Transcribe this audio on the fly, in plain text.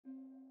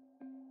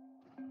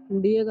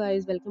Dear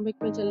guys, welcome back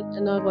to my channel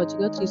and are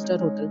watching a 3-star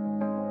hotel.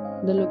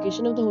 The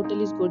location of the hotel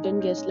is good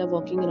and guests love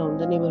walking around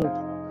the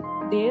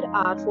neighborhood. There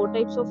are 4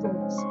 types of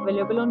rooms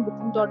available on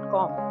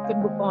booking.com. You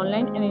can book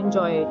online and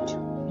enjoy it.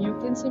 You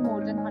can see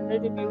more than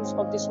 100 reviews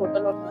of this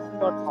hotel on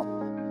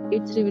booking.com.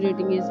 Its review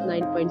rating is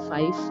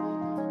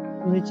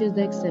 9.5, which is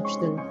the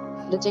exceptional.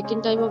 The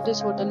check-in time of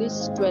this hotel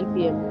is 12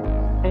 p.m.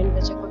 and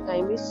the check-out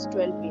time is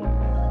 12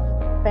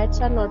 p.m.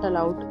 Pets are not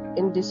allowed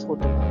in this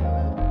hotel.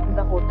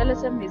 The hotel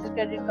accepts major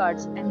credit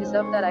cards and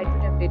reserves the right to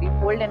temporarily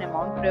hold an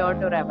amount prior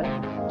to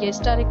arrival.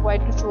 Guests are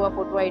required to show a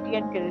photo ID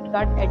and credit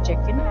card at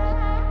check-in.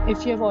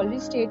 If you have already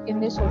stayed in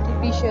this hotel,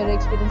 please share your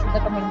experience in the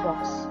comment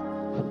box.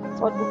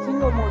 For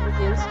booking or more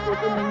details, go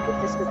to link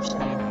in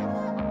description.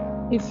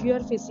 If you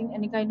are facing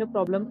any kind of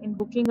problem in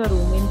booking a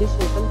room in this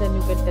hotel, then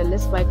you can tell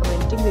us by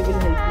commenting. We will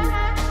help you.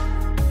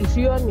 If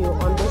you are new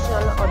on this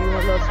channel or you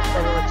have not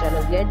subscribed our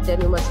channel yet,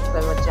 then you must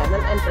subscribe our channel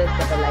and press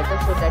the bell icon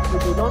so that you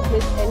do not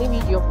miss any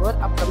video of our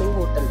upcoming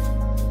hotel.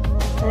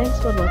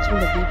 Thanks for watching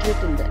the video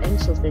till the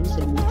end. So friends,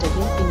 we'll meet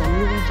again in a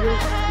new video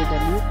with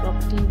a new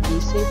property. Be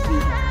safe, be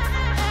happy.